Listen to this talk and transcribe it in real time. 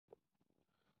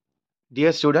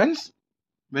Dear students,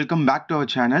 welcome back to our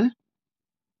channel.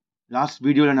 Last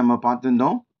video la நம்ம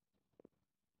பார்த்திருந்தோம்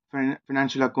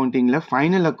financial accounting ல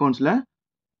final accounts ல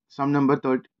sum number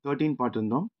 13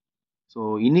 பார்த்திருந்தோம். So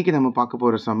இன்னைக்கு நம்ம பார்க்க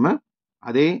போற sum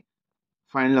அதே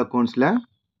final accounts ல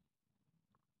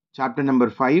chapter number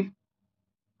 5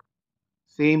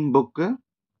 same book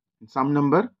sum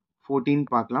number 14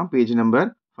 பார்க்கலாம், page number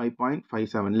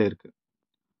 5.57 ல இருக்கு.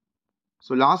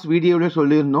 So last videoல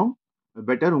சொல்லியிருந்தோம்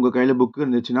பெட்டர் உங்க கையில புக்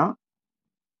இருந்துச்சுன்னா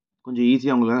கொஞ்சம்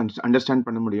ஈஸியா உங்களால அண்டர்ஸ்டாண்ட்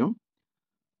பண்ண முடியும்.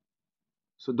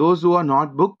 So those who are not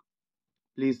book,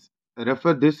 please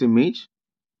refer this image.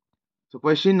 So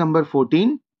question number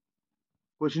 14,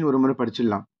 question ஒரு முறை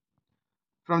படிச்சிடலாம்.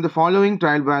 From the following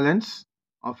trial balance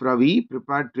of Ravi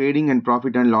prepared trading and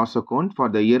profit and loss account for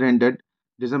the year ended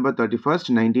December 31st,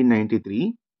 1993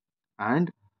 and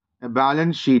a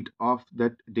balance sheet of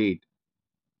that date.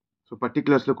 So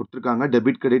particularly கொடுத்திருக்காங்க,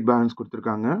 debit credit balance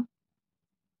கொடுத்திருக்காங்க.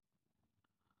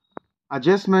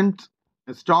 Adjustment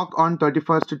stock on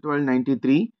 31st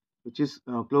 1293, which is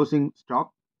closing stock.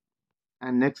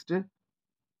 And next,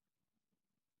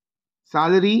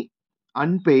 salary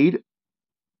unpaid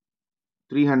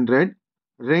 300,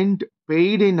 rent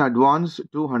paid in advance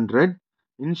 200,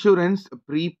 insurance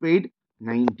prepaid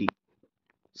 90.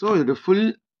 So இது full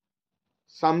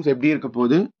sums எப்படி இருக்க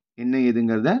போகுது என்ன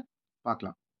ஏதுங்கிறத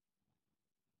பார்க்கலாம்.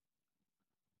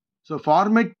 So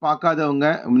format பார்க்காதவங்க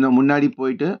முன்னாடி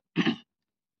போயிட்டு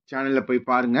சேனலில் போய்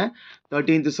பாருங்க.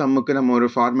 13th சம்முக்கு நம்ம ஒரு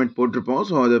ஃபார்மேட் போட்டிருப்போம்.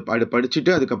 ஸோ அதை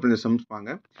படிச்சுட்டு அதுக்கப்புறம் இந்த சம்ஸ் பாங்க.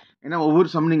 ஏன்னா ஒவ்வொரு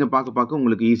சம் நீங்கள் பார்க்க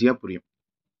உங்களுக்கு ஈஸியாக புரியும்.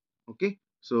 ஓகே,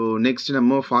 ஸோ நெக்ஸ்ட்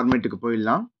நம்ம ஃபார்மேட்டுக்கு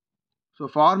போயிடலாம்.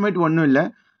 ஸோ ஃபார்மேட் ஒன்றும் இல்லை,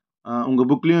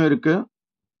 உங்கள் புக்லேயும் இருக்குது,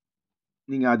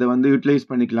 நீங்கள் அதை யூட்டிலைஸ்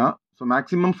பண்ணிக்கலாம். ஸோ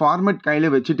மேக்ஸிமம் ஃபார்மேட்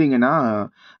கையில் வச்சுட்டிங்கன்னா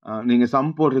நீங்கள்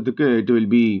சம் போடுறதுக்கு it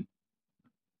will be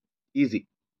easy.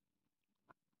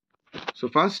 So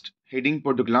first heading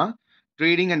போட்டுக்கலாம்.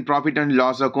 Trading and profit and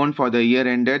loss account for the year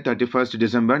ended 31st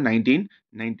December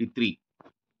 1993.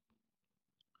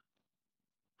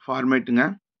 Formatting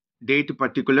date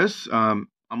particulars,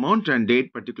 amount and date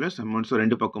particulars amount. So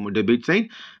ரெண்டு பக்கமும் debit side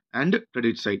and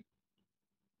credit side.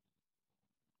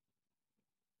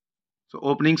 So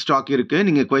opening stock இருக்கு.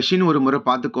 நீங்க question ஒரு முறை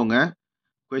பார்த்துக்கோங்க.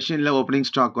 questionல opening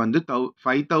stock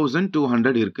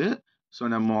 5200 இருக்கு. So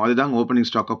நம்ம அதுதான் opening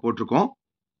stock போட்டிருக்கோம்.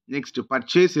 நெக்ஸ்ட்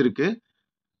பர்ச்சேஸ் இருக்கு.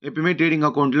 எப்பயுமே ட்ரேடிங்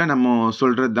அக்கௌண்ட்டில் நம்ம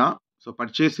சொல்கிறது தான். ஸோ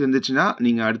பர்ச்சேஸ் இருந்துச்சுன்னா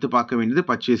நீங்கள் அடுத்து பார்க்க வேண்டியது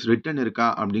பர்ச்சேஸ் ரிட்டர்ன் இருக்கா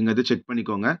அப்படிங்கிறத செக்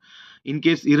பண்ணிக்கோங்க.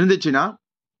 இன்கேஸ் இருந்துச்சுன்னா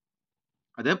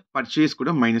அதை பர்ச்சேஸ்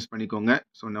கூட மைனஸ் பண்ணிக்கோங்க.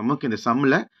 ஸோ நமக்கு இந்த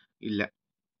சம்மில் இல்லை.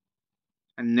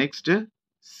 And next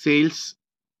sales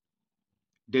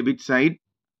debit side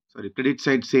credit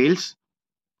side sales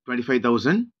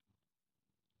 25,000.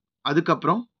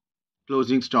 அதுக்கப்புறம்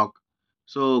க்ளோசிங் ஸ்டாக்.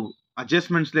 ஸோ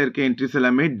அட்ஜஸ்ட்மெண்ட்ஸில் இருக்க என்ட்ரிஸ்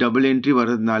எல்லாமே டபுள் என்ட்ரி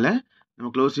வர்றதுனால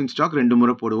நம்ம க்ளோசிங் ஸ்டாக் 2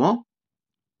 முறை போடுவோம்.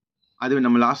 அது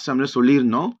நம்ம லாஸ்ட் சம்மில்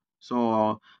சொல்லியிருந்தோம். ஸோ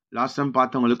லாஸ்ட் சம்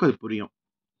பார்த்தவங்களுக்கு அது புரியும்.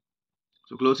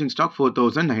 So closing stock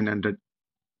 4,900.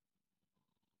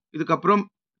 இதுக்கப்புறம்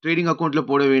ட்ரேடிங் அக்கௌண்ட்டில்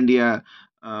போட வேண்டிய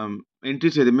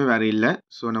என்ட்ரிஸ் எதுவுமே வேறு இல்லை.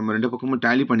 ஸோ நம்ம ரெண்டு பக்கமும்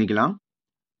டேலி பண்ணிக்கலாம்.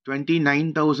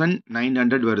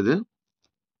 29,900 வருது.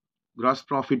 கிராஸ்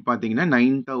ப்ராஃபிட் பார்த்தீங்கன்னா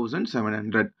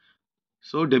 9,700.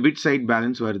 ஸோ டெபிட் சைட்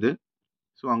பேலன்ஸ் வருது.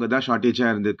 ஸோ அங்கே தான்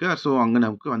ஷார்ட்டேஜாக இருந்திருக்கு. ஸோ அங்கே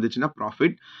நமக்கு வந்துச்சுன்னா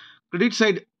ப்ராஃபிட். கிரெடிட்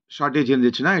சைட் ஷார்ட்டேஜ்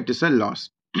இருந்துச்சுன்னா it is a loss.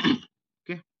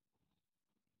 Okay,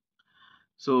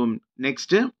 so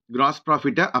next cross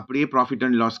ப்ராஃபிட்டை அப்படியே ப்ராஃபிட்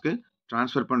அண்ட் லாஸ்க்கு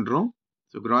ட்ரான்ஸ்ஃபர் பண்ணுறோம்.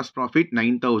 ஸோ கிராஸ் ப்ராஃபிட்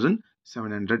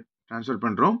 9,700 ட்ரான்ஸ்ஃபர்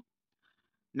பண்ணுறோம்.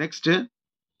 நெக்ஸ்ட்டு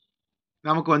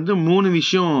நமக்கு 3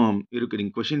 விஷயம் இருக்குது.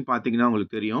 நீங்கள் கொஷின் பார்த்தீங்கன்னா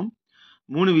உங்களுக்கு தெரியும்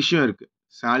 3 விஷயம் இருக்குது.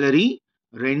 Salary,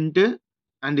 rent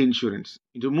and insurance.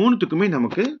 இது 3த்துக்குமே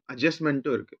நமக்கு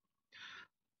அட்ஜஸ்ட்மெண்ட்டும் இருக்கு.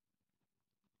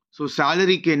 ஸோ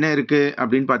சேலரிக்கு என்ன இருக்கு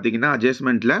அப்படின்னு பார்த்தீங்கன்னா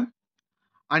அட்ஜஸ்ட்மெண்ட்ல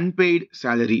அன்பெய்டு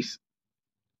சேலரிஸ்.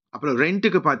 அப்புறம்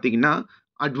ரெண்ட்டுக்கு பார்த்தீங்கன்னா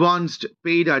அட்வான்ஸ்ட்,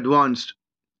 பெய்டு அட்வான்ஸ்ட்.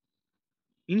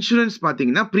 இன்சூரன்ஸ்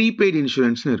பார்த்தீங்கன்னா ப்ரீபெய்டு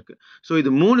இன்சூரன்ஸ்னு இருக்கு. ஸோ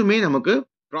இது 3மே நமக்கு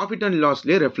ப்ராஃபிட் அண்ட்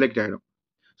லாஸ்லேயே ரெஃப்ளெக்ட் ஆகிடும்.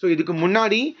 ஸோ இதுக்கு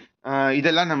முன்னாடி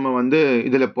இதெல்லாம் நம்ம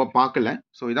இதில் பார்க்கல.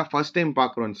 ஸோ இதான் ஃபர்ஸ்ட் டைம்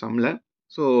பார்க்குறோம் சம்மில்.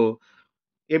 ஸோ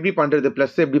எப்படி பண்ணுறது,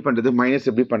 ப்ளஸ் எப்படி பண்ணுறது, மைனஸ்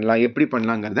எப்படி பண்ணலாம், எப்படி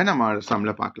பண்ணலாங்கிறத நம்ம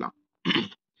சம்மில் பார்க்கலாம்.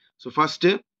 ஸோ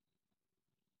ஃபர்ஸ்ட்டு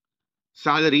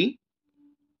சேலரி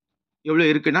எவ்வளோ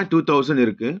இருக்குன்னா 2,000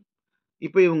 இருக்கு.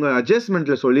 இப்போ இவங்க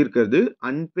அட்ஜஸ்ட்மெண்ட்டில் சொல்லியிருக்கிறது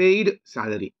அன்பெய்டு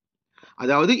சேலரி.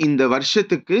 அதாவது இந்த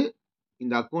வருஷத்துக்கு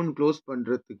இந்த அக்கௌண்ட் க்ளோஸ்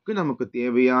பண்ணுறதுக்கு நமக்கு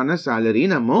தேவையான சேலரி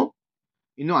நம்ம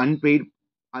இன்னும் அன்பெய்டு,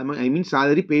 ஐ மீன்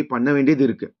சேலரி பே பண்ண வேண்டியது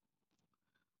இருக்குது.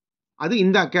 அது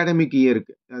இந்த அகாடமிக்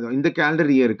இயருக்கு, இந்த கேலண்டர்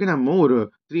இயருக்கு நம்ம ஒரு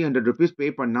 300 rupees பே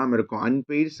பண்ணாமல் இருக்கோம்,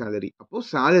 அன்பெய்டு சேலரி. அப்போது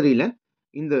சேலரியில்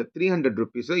இந்த 300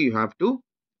 rupees you have to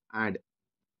add.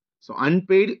 So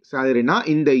unpaid சேலரினா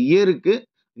இந்த இயருக்கு,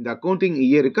 இந்த அக்கௌண்டிங்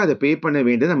இயருக்கு அதை பே பண்ண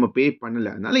வேண்டியது நம்ம பே பண்ணல,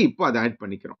 அதனால இப்போ அதை ஆட்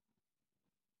பண்ணிக்கிறோம்.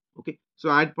 ஓகே, ஸோ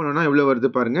ஆட் பண்ணோம்னா எவ்வளோ வருது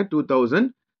பாருங்க,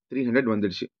 2300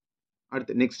 வந்துடுச்சு.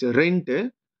 அடுத்து நெக்ஸ்ட் ரெண்ட்.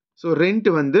 ஸோ ரெண்ட்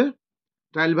வந்து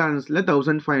ட்ரையல் பேலன்ஸ்ல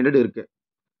 1500 இருக்கு.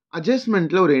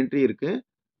 அட்ஜஸ்ட்மெண்ட்ல ஒரு என்ட்ரி இருக்கு,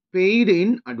 paid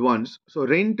in advance. So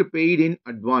rent paid in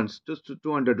advance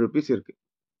 200 rupees இருக்கு.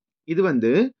 இது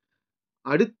வந்து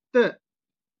அடுத்த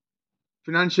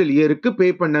ஃபினான்ஷியல் இயருக்கு பே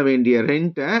பண்ண வேண்டிய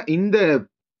ரெண்ட்டை இந்த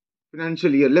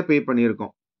ஃபினான்ஷியல் இயர்ல பே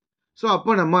பண்ணியிருக்கோம். ஸோ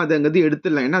அப்போ நம்ம அதை அங்கேருந்து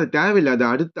எடுத்துடலாம், ஏன்னா அது தேவையில்லை, அதை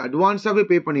அடுத்து அட்வான்ஸாகவே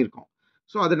பே பண்ணியிருக்கோம்.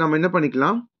 ஸோ அதை நம்ம என்ன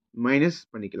பண்ணிக்கலாம், மைனஸ்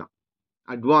பண்ணிக்கலாம்.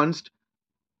 அட்வான்ஸ்ட்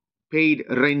பெய்டு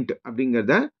ரெண்ட்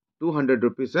அப்படிங்கிறத 200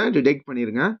 rupees டிடெக்ட்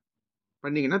பண்ணிருங்க.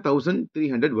 பண்ணீங்கன்னா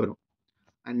 1300 வரும்.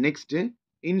 And next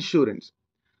insurance.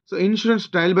 So insurance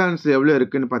trial balance எவ்வளோ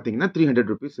இருக்குன்னு பார்த்தீங்கன்னா 300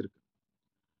 rupees இருக்கு.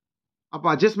 அப்போ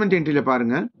அட்ஜஸ்ட்மெண்ட் என்ட்ரியில்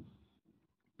பாருங்க,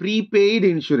 ப்ரீபெய்டு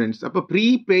இன்சூரன்ஸ். அப்போ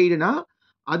ப்ரீபெய்டுனா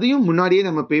அதையும் முன்னாடியே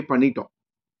நம்ம பே பண்ணிட்டோம்.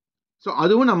 ஸோ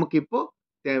அதுவும் நமக்கு இப்போ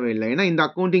தேவையில்லை, ஏன்னா இந்த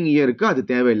அக்கௌண்டிங் இயருக்கு அது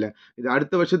தேவையில்லை. இது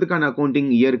அடுத்த வருஷத்துக்கான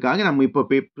அக்கௌண்டிங் இயருக்காக நம்ம இப்போ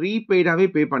ப்ரீபெய்டாகவே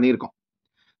பே பண்ணியிருக்கோம்.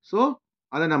 ஸோ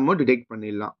அதை நம்ம டிடெக்ட்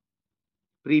பண்ணிடலாம்.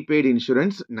 Prepaid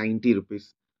insurance 90 rupees.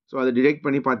 ஸோ அதை டிடெக்ட்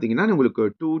பண்ணி பார்த்தீங்கன்னா உங்களுக்கு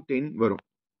 210 வரும்.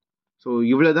 ஸோ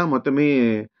இவ்வளோ தான் மொத்தமே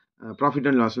ப்ராஃபிட்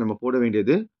அண்ட் லாஸ் நம்ம போட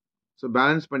வேண்டியது. ஸோ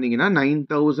பேலன்ஸ் பண்ணிங்கன்னா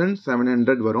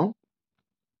 9700 வரும்.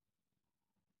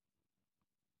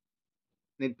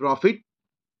 Net profit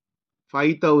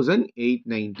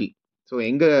 5890. ஸோ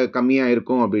எங்கே கம்மியாக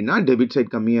இருக்கும் அப்படின்னா டெபிட்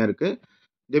சைட் கம்மியாக இருக்குது.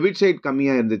 டெபிட் சைட்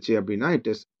கம்மியாக இருந்துச்சு அப்படின்னா it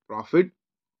is profit.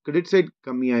 Credit side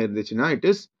கம்மியாக இருந்துச்சுன்னா இட்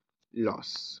இஸ்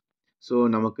லாஸ். ஸோ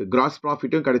நமக்கு கிராஸ்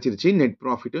ப்ராஃபிட்டும் கிடச்சிருச்சு, நெட்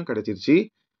ப்ராஃபிட்டும் கிடச்சிருச்சு.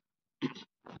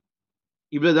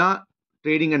 இவ்வளோதான்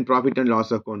trading and profit and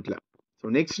loss அக்கௌண்ட்டில். ஸோ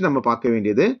நெக்ஸ்ட் நம்ம பார்க்க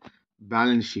வேண்டியது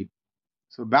balance sheet.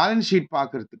 So balance sheet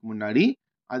பார்க்கறதுக்கு முன்னாடி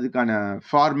அதுக்கான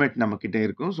ஃபார்மேட் நம்மக்கிட்ட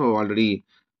இருக்கும். ஸோ ஆல்ரெடி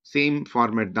சேம்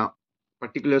ஃபார்மேட் தான்.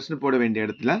 பர்டிகுலர்ஸ்னு போட வேண்டிய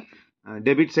இடத்துல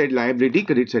debit side liability,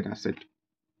 credit side asset.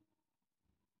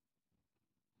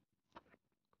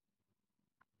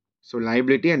 So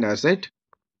liability and asset.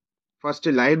 First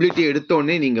liability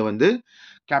எடுத்தோடனே நீங்கள் வந்து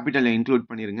கேபிட்டலை இன்க்ளூட்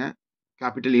பண்ணிடுங்க.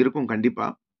 கேபிட்டல் இருக்கும்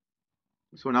கண்டிப்பாக.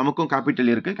 ஸோ நமக்கும்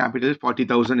கேபிட்டல் இருக்குது, கேபிட்டல்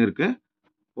 40,000 இருக்குது,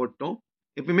 போட்டோம்.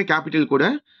 எப்பயுமே கேபிட்டல் கூட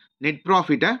நெட்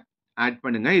ப்ராஃபிட்டை ஆட்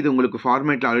பண்ணுங்கள். இது உங்களுக்கு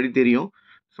ஃபார்மேட்டில் ஆல்ரெடி தெரியும்.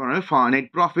 ஸோ அதனால்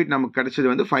நெட் ப்ராஃபிட் நமக்கு கிடைச்சது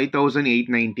வந்து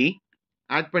 5890.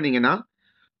 ஆட் பண்ணிங்கன்னா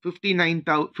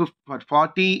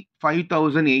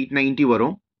 45,890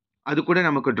 வரும். அது கூட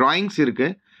நமக்கு ட்ராயிங்ஸ்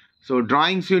இருக்குது. ஸோ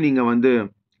ட்ராயிங்ஸையும் நீங்கள் வந்து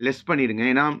லெஸ் பண்ணிடுங்க,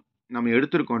 ஏன்னா நம்ம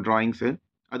எடுத்திருக்கோம் ட்ராயிங்ஸு,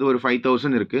 அது ஒரு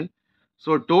 5000 இருக்குது.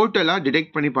 ஸோ டோட்டலாக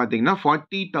டிடெக்ட் பண்ணி பார்த்தீங்கன்னா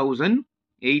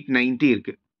 40,890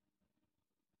 இருக்குது.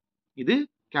 இது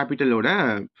கேபிட்டலோட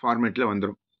ஃபார்மேட்டில்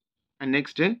வந்துடும். அண்ட்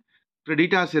நெக்ஸ்ட்டு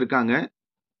கிரெடிட்டார்ஸ் இருக்காங்க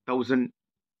 1000,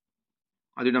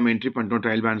 அது நம்ம என்ட்ரி பண்ணிட்டோம்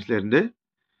ட்ரையல் பேலன்ஸ்ல இருந்து.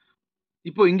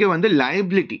 இப்போ இங்கே வந்து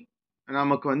லைபிலிட்டி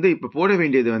நமக்கு வந்து இப்போ போட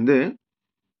வேண்டியது வந்து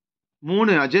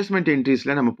 3 அட்ஜஸ்ட்மெண்ட்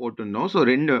என்ட்ரிஸில் நம்ம போட்டிருந்தோம். ஸோ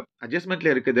 2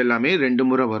 அட்ஜஸ்ட்மெண்ட்டில் இருக்கிறது எல்லாமே 2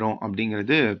 முறை வரும்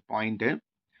அப்படிங்கிறது point.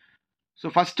 So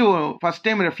first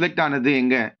time reflect ஆனது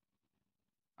எங்கே,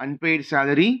 unpaid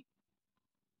salary,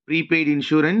 prepaid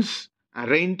insurance,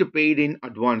 rent paid in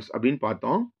advance அப்படின்னு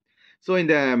பார்த்தோம். ஸோ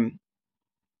இந்த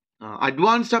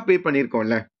அட்வான்ஸாக பே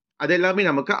பண்ணியிருக்கோம்ல, அது எல்லாமே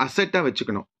நமக்கு அசெட்டாக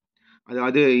வச்சுக்கணும்.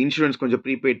 அதாவது இன்சூரன்ஸ் கொஞ்சம்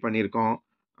ப்ரீபெய்ட் பண்ணியிருக்கோம்,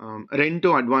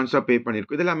 ரெண்ட்டும் அட்வான்ஸாக பே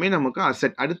பண்ணியிருக்கோம். இதெல்லாமே நமக்கு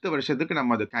அசெட். அடுத்த வருஷத்துக்கு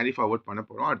நம்ம அதை கேரி ஃபார்வர்ட் பண்ண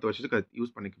போகிறோம், அடுத்த வருஷத்துக்கு அதை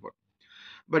யூஸ் பண்ணிக்க போகிறோம்.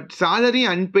 பட் சேலரி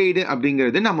அன்பெய்டு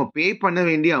அப்படிங்கிறது நம்ம பே பண்ண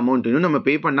வேண்டிய அமௌண்ட், இன்னும் நம்ம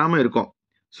பே பண்ணாமல் இருக்கோம்.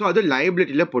 ஸோ அது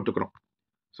லைபிலிட்டியில் போட்டுக்கிறோம்.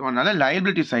 ஸோ அதனால்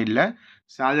லைபிலிட்டி சைடில்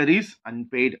salaries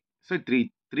unpaid, so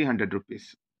 300 rupees.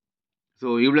 So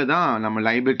இவ்வளோ தான் நம்ம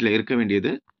லைபிலிட்டியில் இருக்க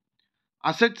வேண்டியது.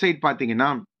 அசெட் சைட் பார்த்தீங்கன்னா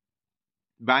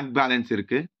பேங்க் பேலன்ஸ்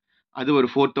இருக்குது, அது ஒரு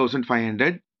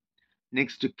 4500.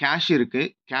 நெக்ஸ்ட் கேஷ்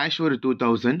இருக்குது, கேஷ் ஒரு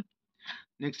 2000.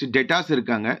 நெக்ஸ்ட் டெட்டாஸ்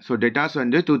இருக்காங்க, ஸோ டெட்டாஸ்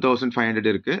வந்து 2500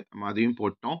 இருக்குது, நம்ம அதையும்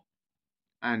போட்டோம்.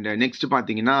 அண்ட் நெக்ஸ்ட்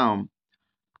பார்த்தீங்கன்னா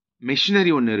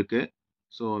மெஷினரி ஒன்று இருக்குது.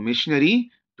 ஸோ மெஷினரி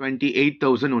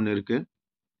 28,000 ஒன்று இருக்குது.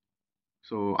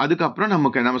 ஸோ அதுக்கப்புறம்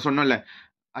நம்ம சொன்னோம்ல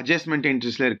அட்ஜஸ்ட்மெண்ட்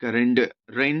என்ட்ரிஸில் இருக்க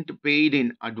ரெண்ட் பெய்டு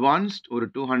இன் அட்வான்ஸ்ட் ஒரு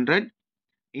 200,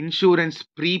 இன்சூரன்ஸ்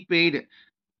ப்ரீபெய்டு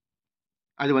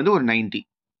அது வந்து ஒரு 90.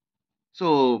 ஸோ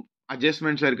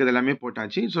அட்ஜஸ்ட்மெண்ட்ஸில் இருக்கிறது எல்லாமே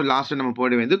போட்டாச்சு. ஸோ லாஸ்ட்டு நம்ம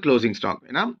போட வேண்டியது க்ளோசிங் ஸ்டாக்.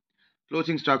 ஏன்னா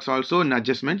closing stocks also in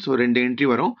adjustment. So 2 entry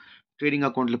வரும். ட்ரேடிங்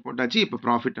அக்கௌண்ட்டில் போட்டாச்சு. இப்போ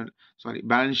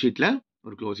பேலன்ஸ் ஷீட்டில்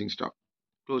ஒரு க்ளோசிங் ஸ்டாக்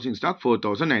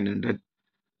 4900.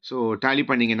 ஸோ டேலி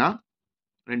பண்ணிங்கன்னா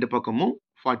 2 பக்கமும்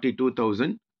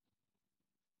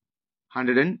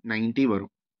 42,190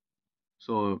 வரும்.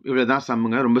 ஸோ இவ்வளோ தான்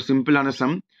சம்முங்க, ரொம்ப சிம்பிளான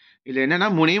சம். இதில் என்னென்னா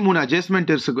 3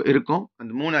 அட்ஜஸ்ட்மெண்ட் இருக்கும்.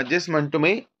 அந்த 3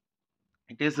 அட்ஜஸ்ட்மெண்ட்டுமே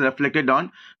it is reflected on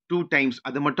 2 times.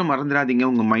 அதை மட்டும் மறந்துடாதீங்க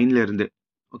உங்கள் மைண்டில் இருந்து.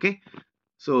 ஓகே,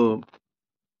 ஸோ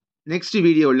நெக்ஸ்ட்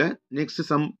வீடியோவில் நெக்ஸ்ட்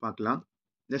சம் பார்க்கலாம்.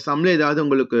 இந்த சம்மில் ஏதாவது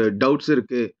உங்களுக்கு டவுட்ஸ்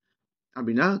இருக்குது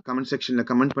அப்படின்னா கமெண்ட் செக்ஷனில்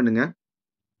கமெண்ட் பண்ணுங்கள்.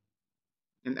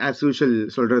 ஆஸ் யூஷுவல்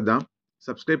சொல்கிறது தான்,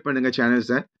 சப்ஸ்கிரைப் பண்ணுங்கள்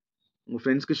சேனல்ஸை, உங்கள்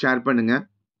ஃப்ரெண்ட்ஸ்க்கு ஷேர் பண்ணுங்கள்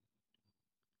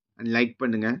அண்ட் லைக்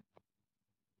பண்ணுங்கள்.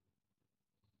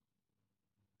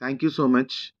 Thank you so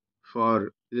much for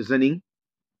listening,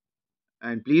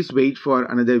 and please wait for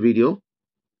another video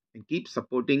and keep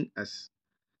supporting us.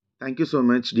 Thank you so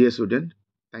much, dear student.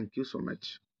 Thank you so much.